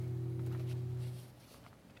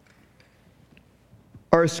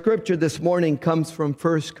Our scripture this morning comes from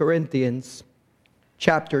 1 Corinthians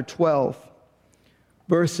chapter 12,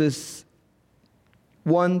 verses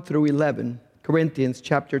 1 through 11. Corinthians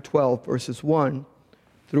chapter 12, verses 1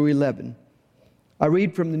 through 11. I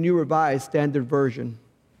read from the New Revised Standard Version.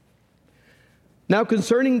 Now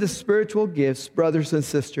concerning the spiritual gifts, brothers and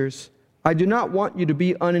sisters, I do not want you to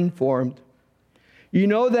be uninformed. You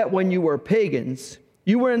know that when you were pagans,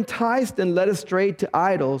 you were enticed and led astray to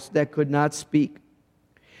idols that could not speak.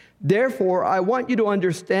 Therefore, I want you to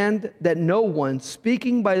understand that no one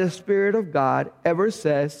speaking by the Spirit of God ever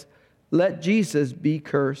says, "Let Jesus be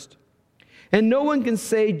cursed." And no one can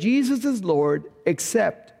say Jesus is Lord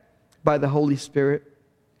except by the Holy Spirit.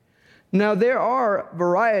 Now there are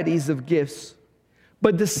varieties of gifts,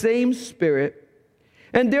 but the same Spirit.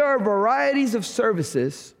 And there are varieties of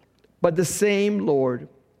services, but the same Lord.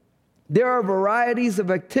 There are varieties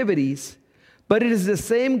of activities, but it is the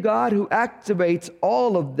same God who activates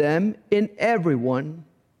all of them in everyone.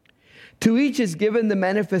 To each is given the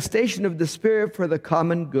manifestation of the Spirit for the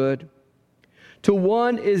common good. To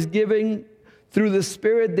one is given through the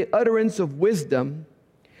Spirit the utterance of wisdom,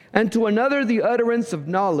 and to another the utterance of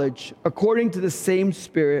knowledge according to the same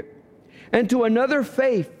Spirit, and to another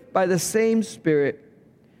faith by the same Spirit,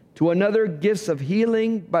 to another gifts of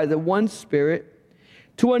healing by the one Spirit,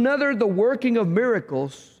 to another the working of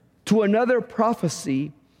miracles, to another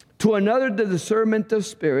prophecy, to another the discernment of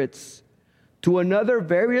spirits, to another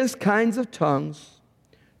various kinds of tongues,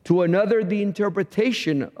 to another the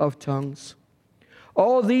interpretation of tongues.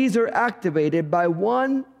 All these are activated by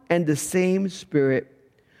one and the same Spirit,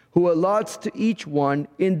 who allots to each one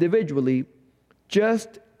individually,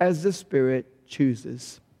 just as the Spirit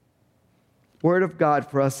chooses. Word of God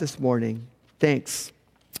for us this morning. Thanks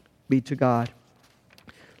be to God.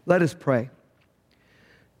 Let us pray.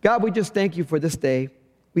 God, we just thank you for this day.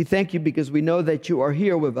 We thank you because we know that you are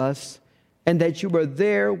here with us and that you are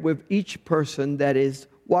there with each person that is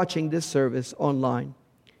watching this service online.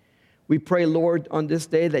 We pray, Lord, on this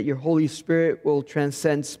day that your Holy Spirit will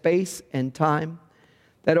transcend space and time,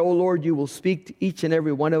 that, oh Lord, you will speak to each and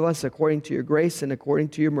every one of us according to your grace and according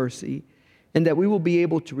to your mercy, and that we will be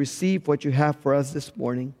able to receive what you have for us this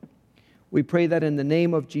morning. We pray that in the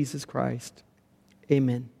name of Jesus Christ.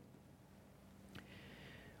 Amen.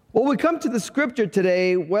 Well, we come to the scripture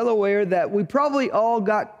today well aware that we probably all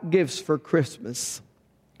got gifts for Christmas.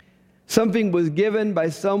 Something was given by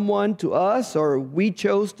someone to us, or we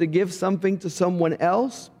chose to give something to someone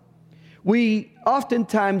else. We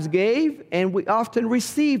oftentimes gave, and we often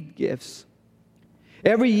received gifts.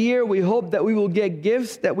 Every year we hope that we will get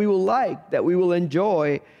gifts that we will like, that we will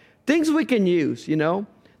enjoy, things we can use,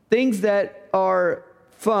 things that are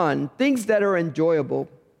fun, things that are enjoyable.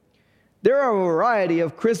 There are a variety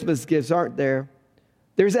of Christmas gifts, aren't there?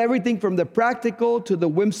 There's everything from the practical to the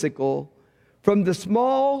whimsical, from the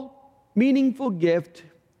small, meaningful gift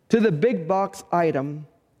to the big box item.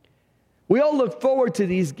 We all look forward to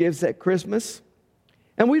these gifts at Christmas,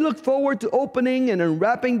 and we look forward to opening and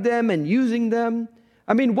unwrapping them and using them.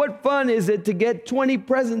 I mean, what fun is it to get 20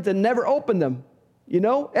 presents and never open them?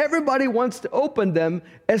 Everybody wants to open them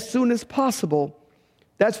as soon as possible.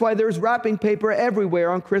 That's why there's wrapping paper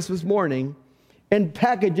everywhere on Christmas morning and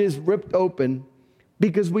packages ripped open,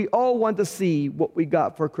 because we all want to see what we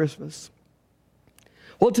got for Christmas.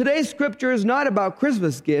 Well, today's scripture is not about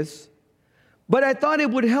Christmas gifts, but I thought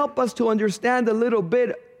it would help us to understand a little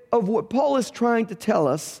bit of what Paul is trying to tell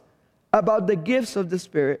us about the gifts of the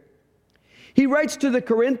Spirit. He writes to the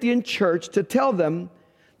Corinthian church to tell them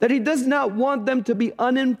that he does not want them to be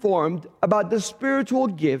uninformed about the spiritual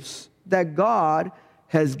gifts that God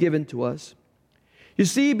has given to us. You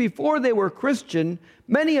see, before they were Christian,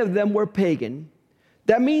 many of them were pagan.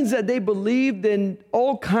 That means that they believed in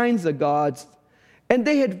all kinds of gods, and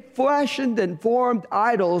they had fashioned and formed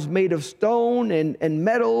idols made of stone and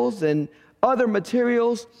metals and other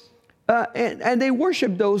materials, and they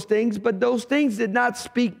worshiped those things, but those things did not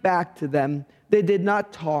speak back to them. They did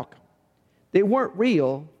not talk. They weren't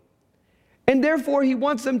real. And therefore, he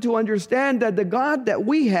wants them to understand that the God that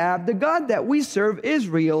we have, the God that we serve, is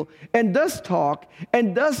real and does talk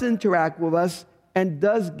and does interact with us and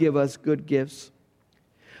does give us good gifts.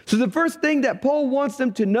 So the first thing that Paul wants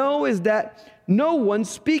them to know is that no one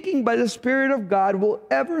speaking by the Spirit of God will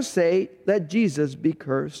ever say, "Let Jesus be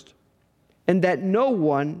cursed," and that no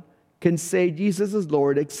one can say Jesus is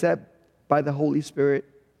Lord except by the Holy Spirit.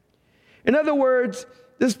 In other words,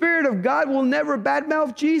 the Spirit of God will never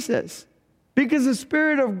badmouth Jesus, because the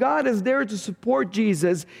Spirit of God is there to support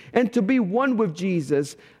Jesus and to be one with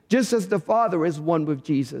Jesus, just as the Father is one with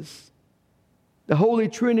Jesus. The Holy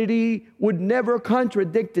Trinity would never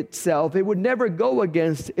contradict itself. It would never go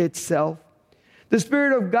against itself. The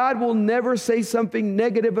Spirit of God will never say something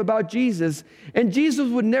negative about Jesus. And Jesus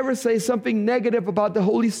would never say something negative about the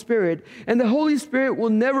Holy Spirit. And the Holy Spirit will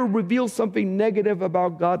never reveal something negative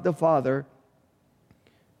about God the Father.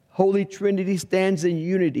 Holy Trinity stands in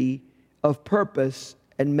unity of purpose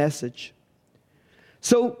and message.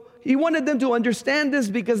 So he wanted them to understand this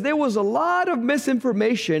because there was a lot of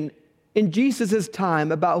misinformation in Jesus'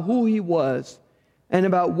 time about who he was and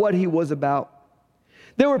about what he was about.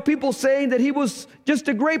 There were people saying that he was just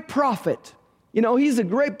a great prophet. He's a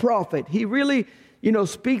great prophet. He really,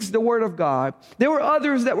 speaks the word of God. There were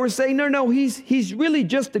others that were saying, no, he's really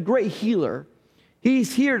just a great healer.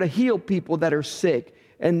 He's here to heal people that are sick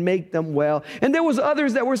and make them well. And there was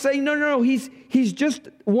others that were saying, no, he's just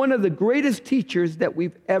one of the greatest teachers that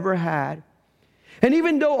we've ever had. And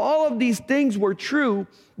even though all of these things were true,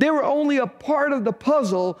 they were only a part of the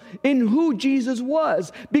puzzle in who Jesus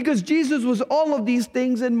was, because Jesus was all of these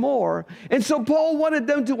things and more. And so Paul wanted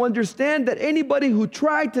them to understand that anybody who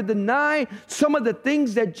tried to deny some of the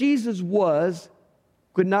things that Jesus was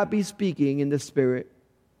could not be speaking in the Spirit.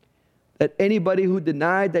 That anybody who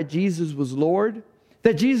denied that Jesus was Lord,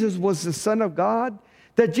 that Jesus was the Son of God,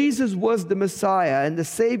 that Jesus was the Messiah and the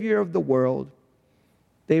Savior of the world,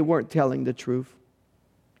 they weren't telling the truth.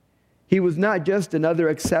 He was not just another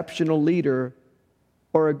exceptional leader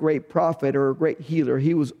or a great prophet or a great healer.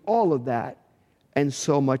 He was all of that and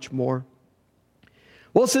so much more.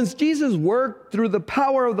 Well, since Jesus worked through the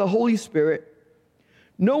power of the Holy Spirit,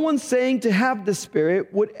 no one saying to have the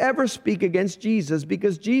Spirit would ever speak against Jesus,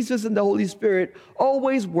 because Jesus and the Holy Spirit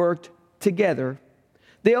always worked together.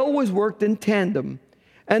 They always worked in tandem.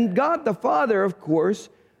 And God the Father, of course,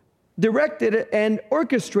 directed and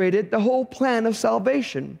orchestrated the whole plan of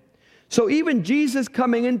salvation. So even Jesus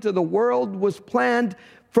coming into the world was planned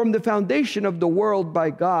from the foundation of the world by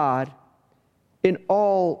God in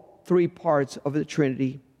all three parts of the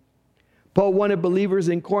Trinity. Paul wanted believers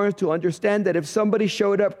in Corinth to understand that if somebody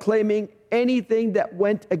showed up claiming anything that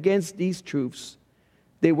went against these truths,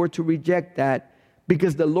 they were to reject that,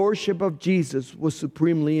 because the lordship of Jesus was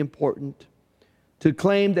supremely important. To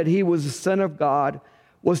claim that he was the Son of God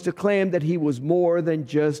was to claim that he was more than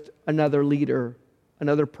just another leader,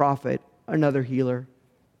 another prophet, another healer.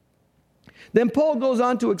 Then Paul goes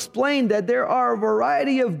on to explain that there are a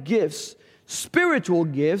variety of gifts, spiritual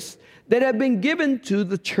gifts, that have been given to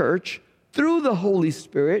the church through the Holy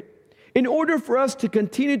Spirit in order for us to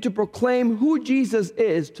continue to proclaim who Jesus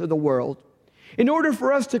is to the world. In order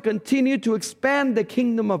for us to continue to expand the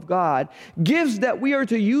kingdom of God, gifts that we are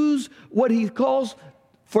to use what he calls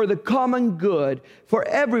for the common good, for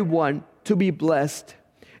everyone to be blessed.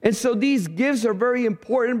 And so these gifts are very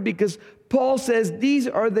important, because Paul says these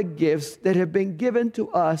are the gifts that have been given to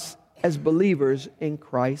us as believers in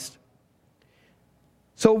Christ.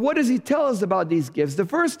 So what does he tell us about these gifts? The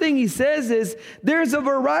first thing he says is there's a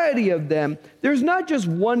variety of them. There's not just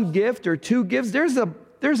one gift or two gifts. There's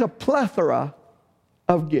a plethora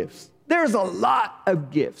of gifts. There's a lot of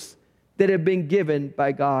gifts that have been given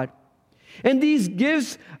by God. And these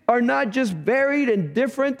gifts are not just varied and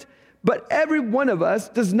different, but every one of us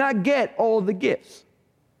does not get all the gifts.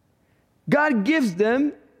 God gives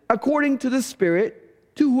them according to the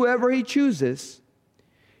Spirit to whoever he chooses.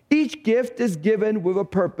 Each gift is given with a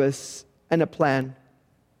purpose and a plan.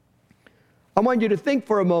 I want you to think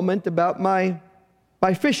for a moment about my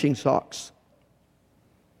fishing socks.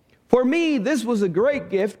 For me, this was a great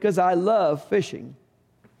gift because I love fishing.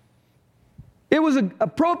 It was an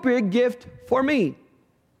appropriate gift for me.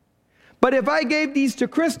 But if I gave these to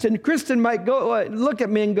Kristen might go look at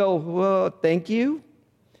me and go, well, thank you.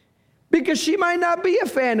 Because she might not be a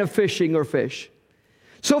fan of fishing or fish.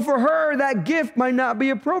 So for her, that gift might not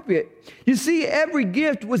be appropriate. You see, every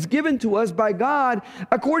gift was given to us by God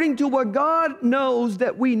according to what God knows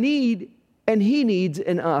that we need and he needs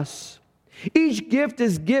in us. Each gift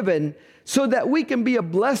is given so that we can be a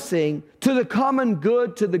blessing to the common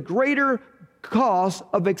good, to the greater cause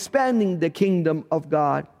of expanding the kingdom of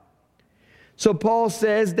God. So Paul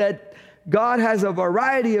says that God has a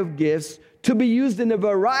variety of gifts to be used in a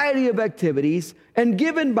variety of activities and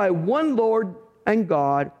given by one Lord and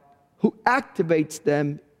God who activates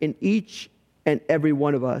them in each and every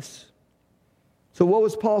one of us. So what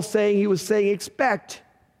was Paul saying? He was saying, expect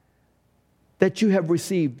that you have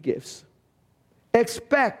received gifts.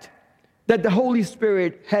 Expect that the Holy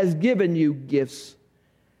Spirit has given you gifts.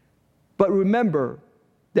 But remember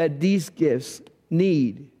that these gifts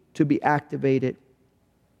need to be activated.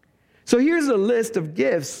 So here's a list of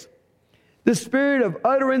gifts. the spirit of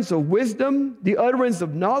utterance of wisdom, the utterance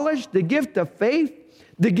of knowledge, the gift of faith,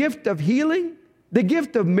 the gift of healing, the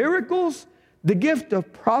gift of miracles, the gift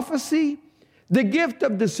of prophecy, the gift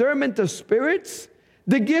of discernment of spirits,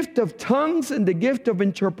 the gift of tongues, and the gift of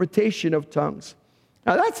interpretation of tongues.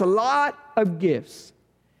 Now that's a lot of gifts.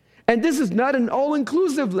 And this is not an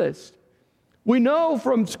all-inclusive list. We know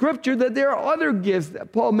from Scripture that there are other gifts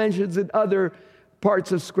that Paul mentions in other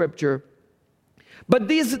parts of Scripture. But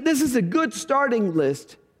this is a good starting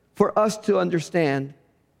list for us to understand.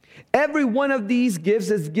 Every one of these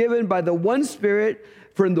gifts is given by the one Spirit,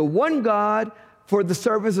 from the one God, for the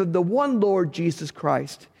service of the one Lord Jesus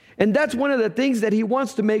Christ. And that's one of the things that he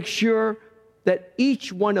wants to make sure that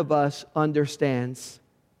each one of us understands.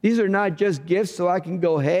 These are not just gifts so I can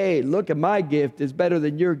go, hey, look at my gift, it's better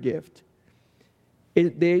than your gift.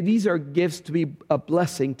 These are gifts to be a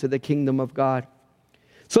blessing to the kingdom of God.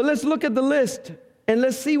 So let's look at the list and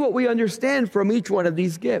let's see what we understand from each one of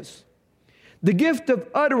these gifts. The gift of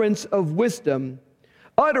utterance of wisdom.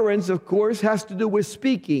 Utterance, of course, has to do with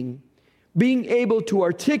speaking, being able to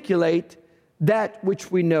articulate that which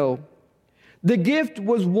we know. The gift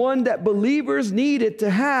was one that believers needed to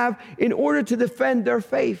have in order to defend their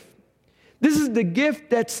faith. This is the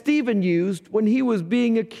gift that Stephen used when he was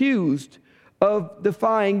being accused of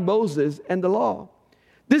defying Moses and the law.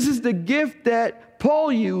 This is the gift that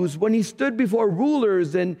Paul used when he stood before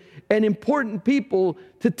rulers and important people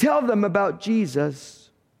to tell them about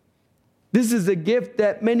Jesus. This is a gift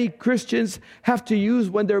that many Christians have to use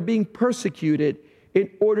when they're being persecuted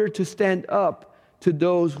in order to stand up to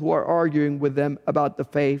those who are arguing with them about the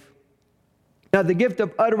faith. Now, the gift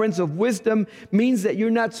of utterance of wisdom means that you're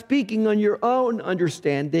not speaking on your own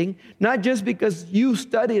understanding, not just because you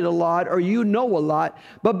studied a lot or you know a lot,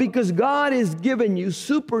 but because God has given you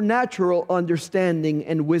supernatural understanding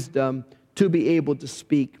and wisdom to be able to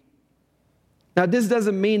speak. Now, this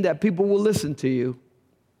doesn't mean that people will listen to you,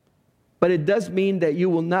 but it does mean that you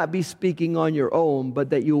will not be speaking on your own, but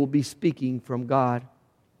that you will be speaking from God.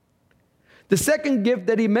 The second gift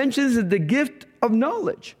that he mentions is the gift of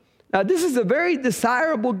knowledge. Now, this is a very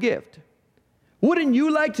desirable gift. Wouldn't you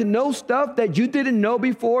like to know stuff that you didn't know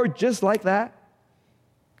before just like that?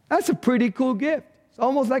 That's a pretty cool gift. It's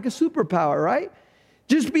almost like a superpower, right?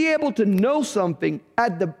 Just be able to know something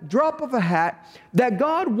at the drop of a hat that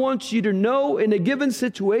God wants you to know in a given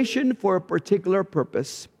situation for a particular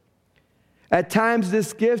purpose. At times,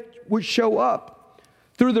 this gift would show up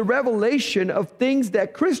through the revelation of things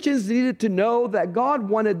that Christians needed to know that God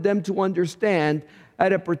wanted them to understand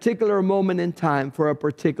at a particular moment in time for a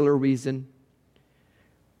particular reason.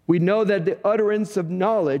 We know that the utterance of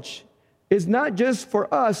knowledge is not just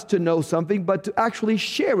for us to know something, but to actually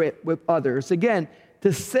share it with others. Again,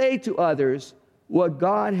 to say to others what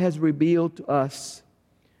God has revealed to us.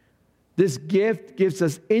 This gift gives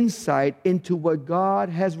us insight into what God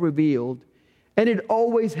has revealed, and it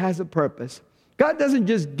always has a purpose. God doesn't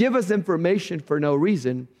just give us information for no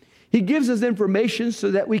reason. He gives us information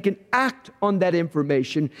so that we can act on that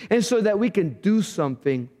information and so that we can do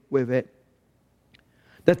something with it.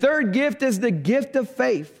 The third gift is the gift of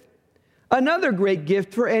faith. Another great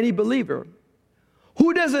gift for any believer.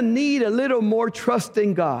 Who doesn't need a little more trust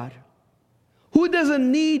in God? Who doesn't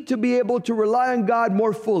need to be able to rely on God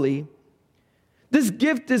more fully? This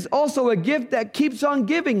gift is also a gift that keeps on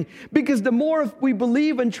giving, because the more we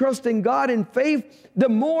believe and trust in God in faith, the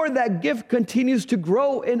more that gift continues to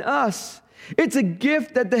grow in us. It's a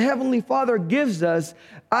gift that the Heavenly Father gives us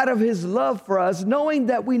out of His love for us, knowing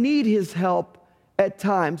that we need His help at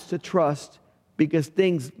times to trust, because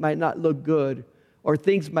things might not look good, or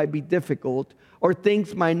things might be difficult, or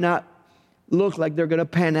things might not look like they're going to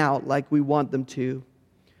pan out like we want them to.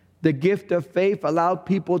 The gift of faith allowed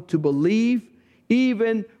people to believe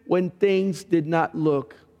even when things did not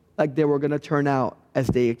look like they were going to turn out as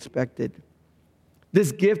they expected.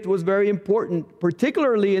 This gift was very important,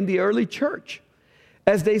 particularly in the early church,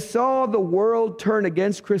 as they saw the world turn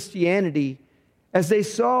against Christianity, as they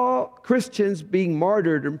saw Christians being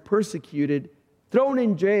martyred and persecuted, thrown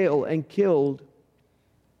in jail and killed.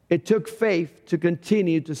 It took faith to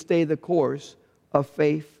continue to stay the course of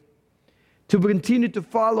faith, to continue to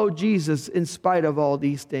follow Jesus in spite of all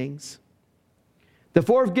these things. The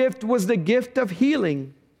fourth gift was the gift of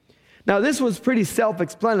healing. Now, this was pretty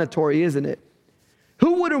self-explanatory, isn't it?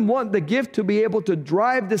 Who wouldn't want the gift to be able to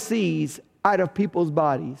drive the seas out of people's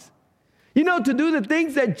bodies? You know, to do the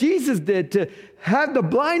things that Jesus did, to have the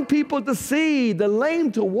blind people to see, the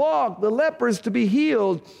lame to walk, the lepers to be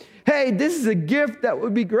healed. Hey, this is a gift that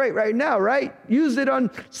would be great right now, right? Use it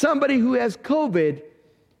on somebody who has COVID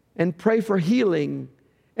and pray for healing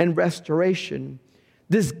and restoration.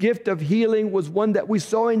 This gift of healing was one that we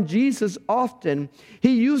saw in Jesus often.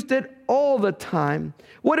 He used it all the time.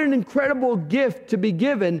 What an incredible gift to be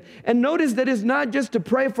given. And notice that it's not just to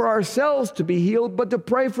pray for ourselves to be healed, but to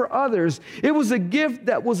pray for others. It was a gift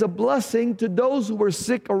that was a blessing to those who were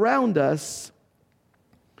sick around us.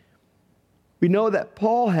 We know that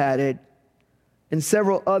Paul had it, and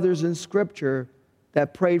several others in Scripture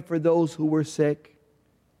that prayed for those who were sick,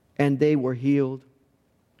 and they were healed.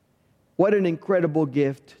 What an incredible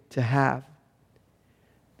gift to have.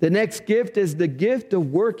 The next gift is the gift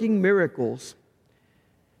of working miracles.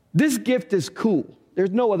 This gift is cool.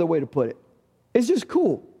 There's no other way to put it. It's just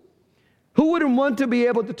cool. Who wouldn't want to be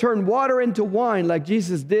able to turn water into wine like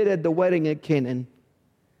Jesus did at the wedding at Canaan?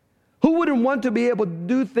 Who wouldn't want to be able to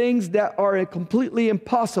do things that are completely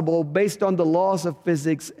impossible based on the laws of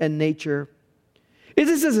physics and nature?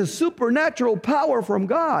 This is a supernatural power from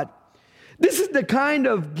God. This is the kind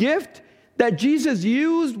of gift that Jesus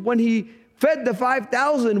used when he fed the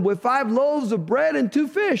 5,000 with 5 loaves of bread and 2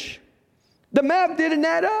 fish. The math didn't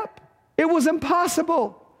add up. It was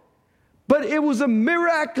impossible. But it was a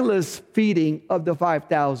miraculous feeding of the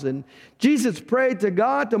 5,000. Jesus prayed to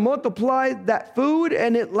God to multiply that food,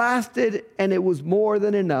 and it lasted, and it was more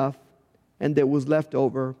than enough, and there was left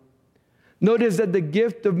over. Notice that the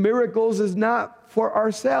gift of miracles is not for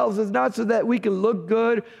ourselves. It's not so that we can look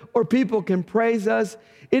good or people can praise us.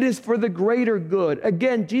 It is for the greater good.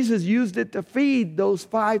 Again, Jesus used it to feed those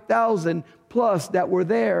 5,000 plus that were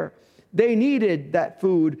there. They needed that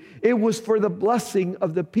food. It was for the blessing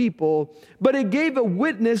of the people. But it gave a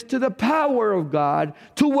witness to the power of God,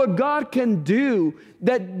 to what God can do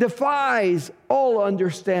that defies all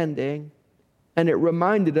understanding. And it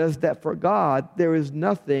reminded us that for God, there is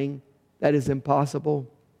nothing that is impossible.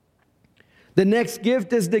 The next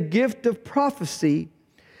gift is the gift of prophecy.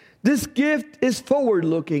 This gift is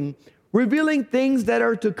forward-looking, revealing things that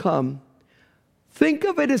are to come. Think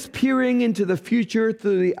of it as peering into the future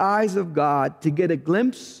through the eyes of God to get a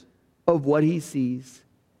glimpse of what He sees.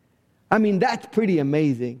 I mean, that's pretty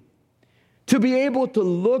amazing. To be able to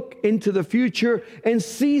look into the future and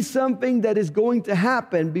see something that is going to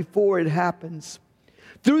happen before it happens.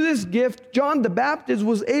 Through this gift, John the Baptist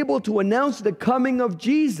was able to announce the coming of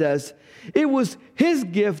Jesus. It was his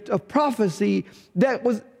gift of prophecy that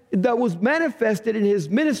was manifested in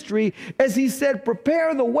his ministry as he said,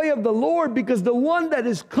 "Prepare the way of the Lord, because the one that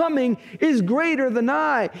is coming is greater than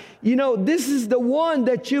I." You know, this is the one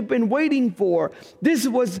that you've been waiting for. This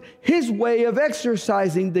was his way of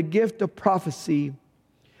exercising the gift of prophecy.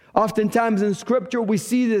 Oftentimes in Scripture, we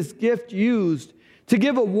see this gift used to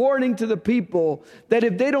give a warning to the people that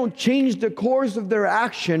if they don't change the course of their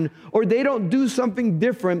action or they don't do something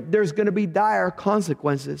different, there's going to be dire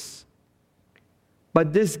consequences.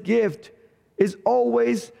 But this gift is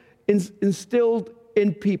always instilled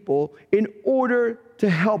in people in order to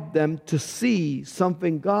help them to see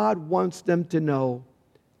something God wants them to know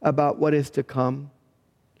about what is to come.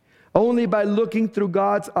 Only by looking through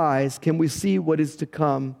God's eyes can we see what is to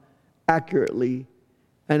come accurately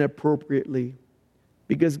and appropriately,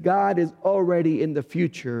 because God is already in the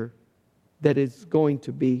future that is going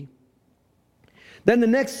to be. Then the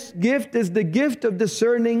next gift is the gift of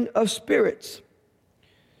discerning of spirits.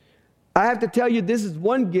 I have to tell you, this is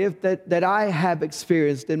one gift that I have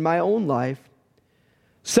experienced in my own life.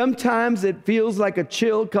 Sometimes it feels like a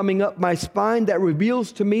chill coming up my spine that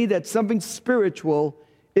reveals to me that something spiritual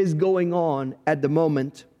is going on at the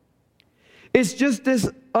moment. It's just this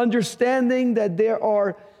understanding that there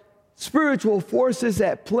are spiritual forces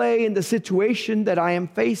at play in the situation that I am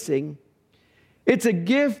facing. It's a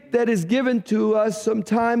gift that is given to us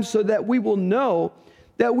sometimes so that we will know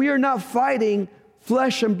that we are not fighting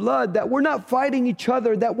flesh and blood, that we're not fighting each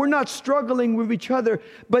other, that we're not struggling with each other,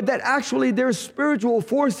 but that actually there's spiritual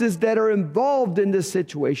forces that are involved in this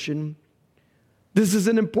situation. This is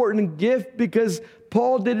an important gift because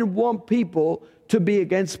Paul didn't want people to be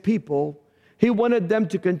against people. He wanted them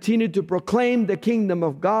to continue to proclaim the kingdom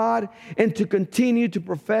of God and to continue to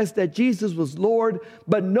profess that Jesus was Lord,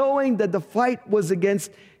 but knowing that the fight was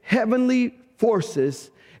against heavenly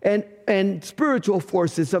forces and spiritual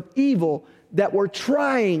forces of evil that were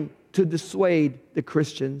trying to dissuade the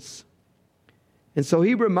Christians. And so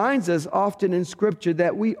he reminds us often in Scripture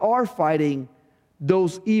that we are fighting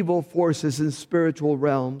those evil forces in spiritual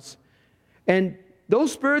realms. And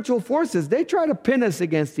those spiritual forces, they try to pin us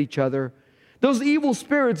against each other. Those evil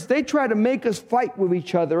spirits, they try to make us fight with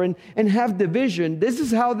each other and have division. This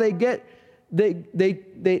is how they get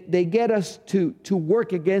us to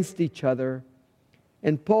work against each other.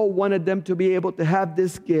 And Paul wanted them to be able to have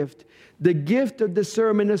this gift, the gift of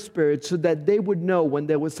discernment of spirits, so that they would know when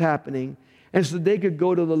that was happening And so they could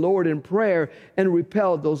go to the Lord in prayer and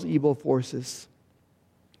repel those evil forces.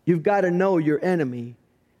 You've got to know your enemy,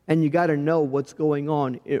 and you got to know what's going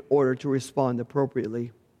on in order to respond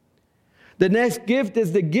appropriately. The next gift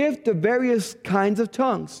is the gift of various kinds of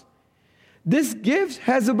tongues. This gift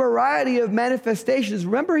has a variety of manifestations.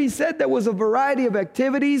 Remember, he said there was a variety of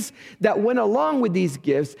activities that went along with these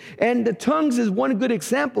gifts. And the tongues is one good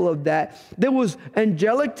example of that. There was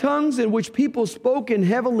angelic tongues in which people spoke in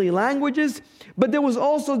heavenly languages. But there was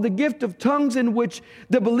also the gift of tongues in which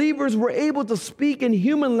the believers were able to speak in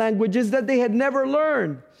human languages that they had never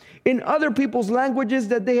learned, in other people's languages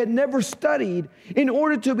that they had never studied, in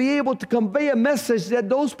order to be able to convey a message that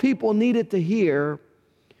those people needed to hear.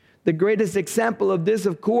 The greatest example of this,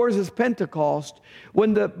 of course, is Pentecost,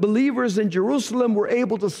 when the believers in Jerusalem were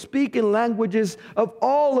able to speak in languages of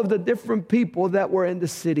all of the different people that were in the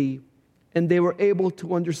city, and they were able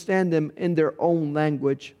to understand them in their own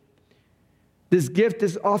language. This gift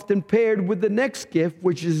is often paired with the next gift,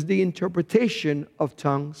 which is the interpretation of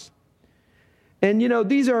tongues. And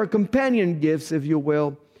these are companion gifts, if you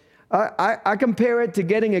will. I compare it to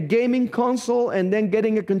getting a gaming console and then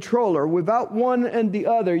getting a controller. Without one and the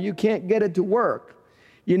other, you can't get it to work.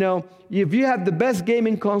 If you have the best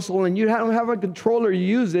gaming console and you don't have a controller to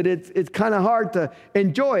use it, it's kind of hard to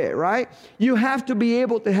enjoy it, right? You have to be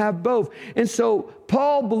able to have both. And so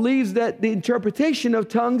Paul believes that the interpretation of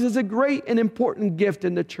tongues is a great and important gift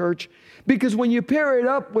in the church, because when you pair it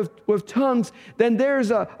up with tongues, then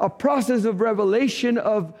there's a process of revelation,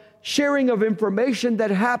 of sharing of information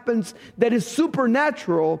that happens that is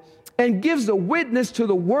supernatural and gives a witness to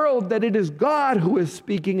the world that it is God who is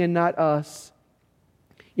speaking and not us.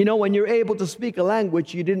 When you're able to speak a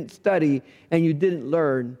language you didn't study and you didn't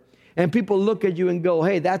learn, and people look at you and go,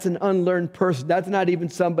 hey, that's an unlearned person. That's not even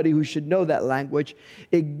somebody who should know that language.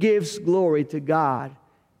 It gives glory to God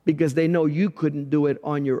because they know you couldn't do it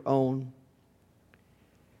on your own.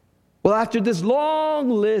 Well, after this long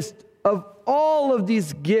list of all of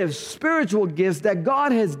these gifts, spiritual gifts that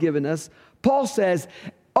God has given us, Paul says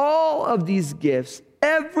all of these gifts,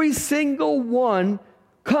 every single one,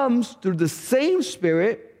 comes through the same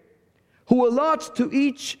Spirit who allots to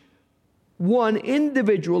each one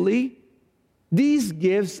individually these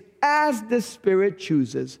gifts as the Spirit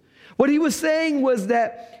chooses. What he was saying was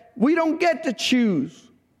that we don't get to choose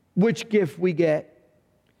which gift we get.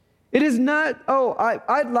 It is not,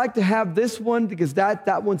 I'd like to have this one because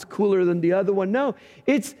that one's cooler than the other one. No,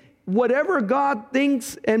 it's whatever God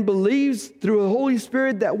thinks and believes through the Holy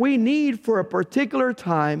Spirit that we need for a particular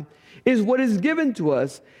time is what is given to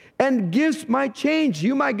us. And gifts might change.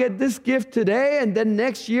 You might get this gift today, and then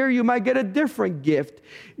next year you might get a different gift.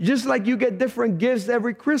 Just like you get different gifts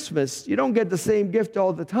every Christmas. You don't get the same gift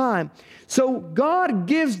all the time. So God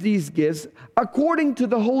gives these gifts according to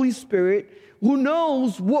the Holy Spirit, who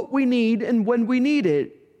knows what we need and when we need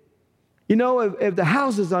it. If the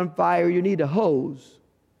house is on fire, you need a hose.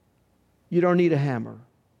 You don't need a hammer.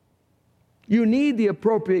 You need the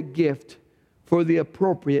appropriate gift for the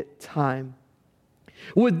appropriate time.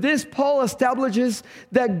 With this, Paul establishes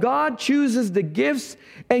that God chooses the gifts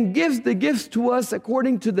and gives the gifts to us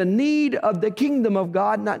according to the need of the kingdom of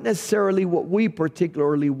God, not necessarily what we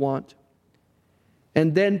particularly want.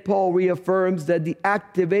 And then Paul reaffirms that the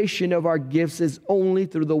activation of our gifts is only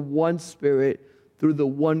through the one Spirit, through the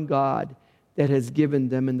one God that has given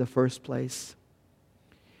them in the first place.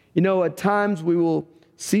 At times we will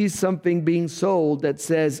see something being sold that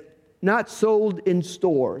says, not sold in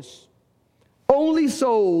stores, only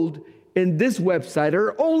sold in this website,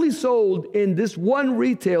 or only sold in this one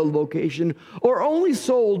retail location, or only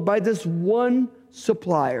sold by this one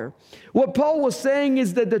supplier. What Paul was saying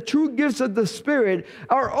is that the true gifts of the Spirit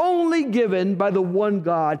are only given by the one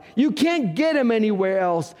God. You can't get them anywhere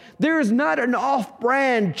else. There is not an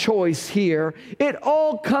off-brand choice here. It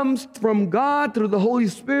all comes from God through the Holy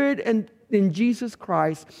Spirit and in Jesus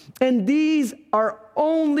Christ. And these are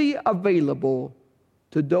only available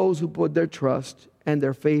to those who put their trust and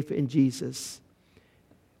their faith in Jesus.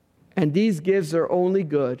 And these gifts are only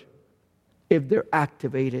good if they're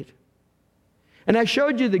activated. And I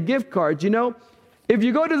showed you the gift cards. If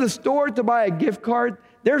you go to the store to buy a gift card,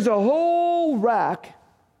 there's a whole rack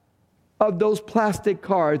of those plastic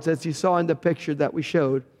cards, as you saw in the picture that we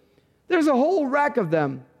showed. There's a whole rack of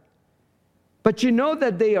them. But you know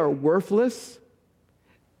that they are worthless?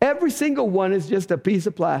 Every single one is just a piece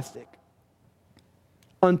of plastic.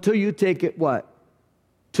 Until you take it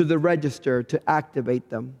to the register to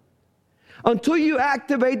activate them. Until you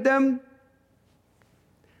activate them,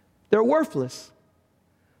 they're worthless.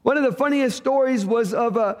 One of the funniest stories was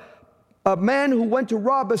of a man who went to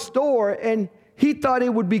rob a store, and he thought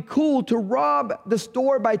it would be cool to rob the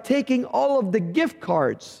store by taking all of the gift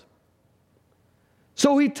cards.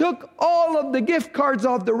 So he took all of the gift cards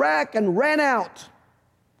off the rack and ran out.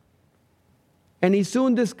 And he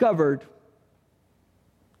soon discovered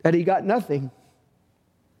that he got nothing,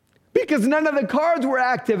 because none of the cards were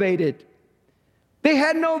activated. They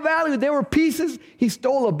had no value. They were pieces. He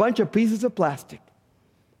stole a bunch of pieces of plastic.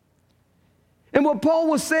 And what Paul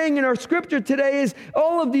was saying in our scripture today is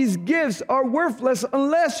all of these gifts are worthless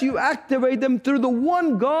unless you activate them through the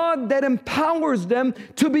one God that empowers them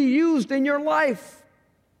to be used in your life.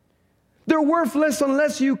 They're worthless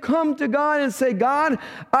unless you come to God and say, God,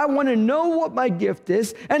 I want to know what my gift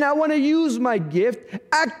is, and I want to use my gift.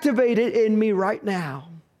 Activate it in me right now.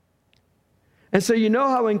 And so you know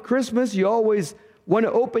how in Christmas you always want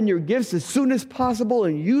to open your gifts as soon as possible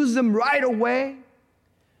and use them right away?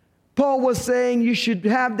 Paul was saying you should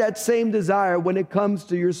have that same desire when it comes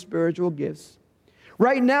to your spiritual gifts.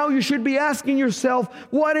 Right now, you should be asking yourself,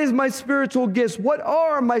 what is my spiritual gifts? What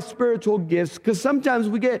are my spiritual gifts? Because sometimes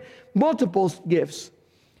we get multiple gifts.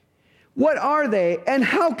 What are they? And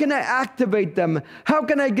how can I activate them? How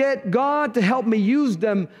can I get God to help me use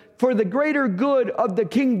them for the greater good of the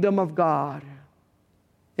kingdom of God?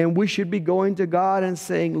 And we should be going to God and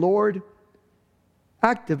saying, Lord,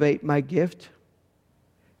 activate my gift.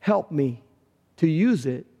 Help me to use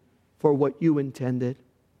it for what you intended.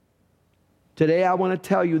 Today, I want to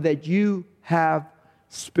tell you that you have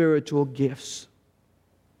spiritual gifts.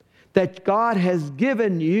 That God has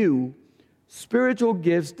given you spiritual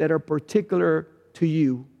gifts that are particular to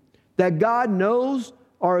you. That God knows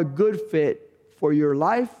are a good fit for your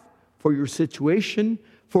life, for your situation,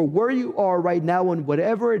 for where you are right now and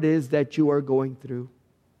whatever it is that you are going through.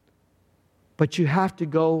 But you have to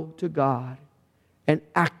go to God and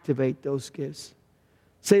activate those gifts.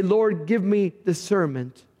 Say, Lord, give me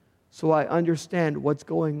discernment so I understand what's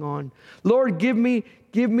going on. Lord, give me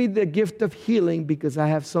the gift of healing because I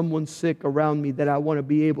have someone sick around me that I want to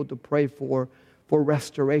be able to pray for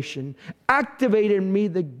restoration. Activate in me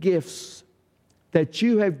the gifts that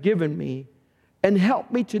you have given me and help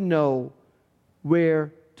me to know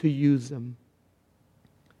where to use them.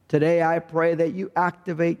 Today, I pray that you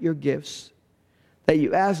activate your gifts, that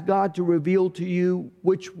you ask God to reveal to you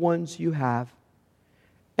which ones you have,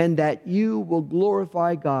 and that you will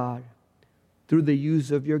glorify God through the use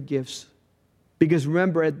of your gifts. Because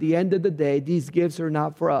remember, at the end of the day, these gifts are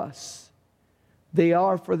not for us. They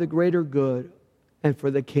are for the greater good and for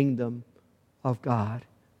the kingdom of God.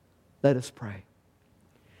 Let us pray.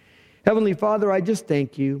 Heavenly Father, I just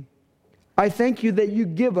thank you. I thank you that you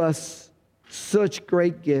give us such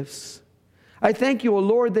great gifts. I thank you, O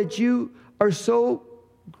Lord, that you are so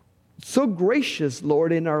gracious,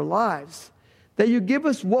 Lord, in our lives, that you give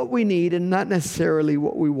us what we need and not necessarily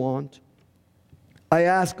what we want. I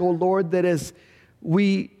ask, O Lord, that as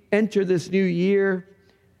we enter this new year,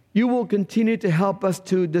 you will continue to help us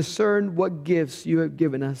to discern what gifts you have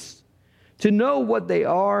given us, to know what they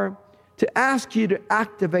are, to ask you to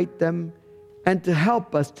activate them, and to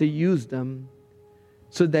help us to use them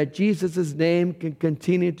so that Jesus' name can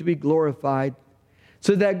continue to be glorified,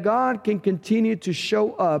 so that God can continue to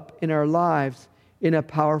show up in our lives in a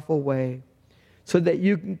powerful way, so that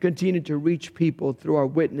you can continue to reach people through our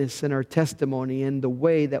witness and our testimony and the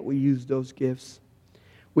way that we use those gifts.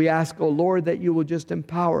 We ask, oh Lord, that you will just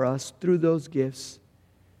empower us through those gifts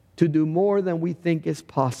to do more than we think is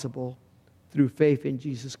possible through faith in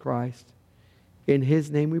Jesus Christ. In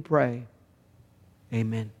his name we pray.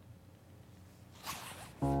 Amen.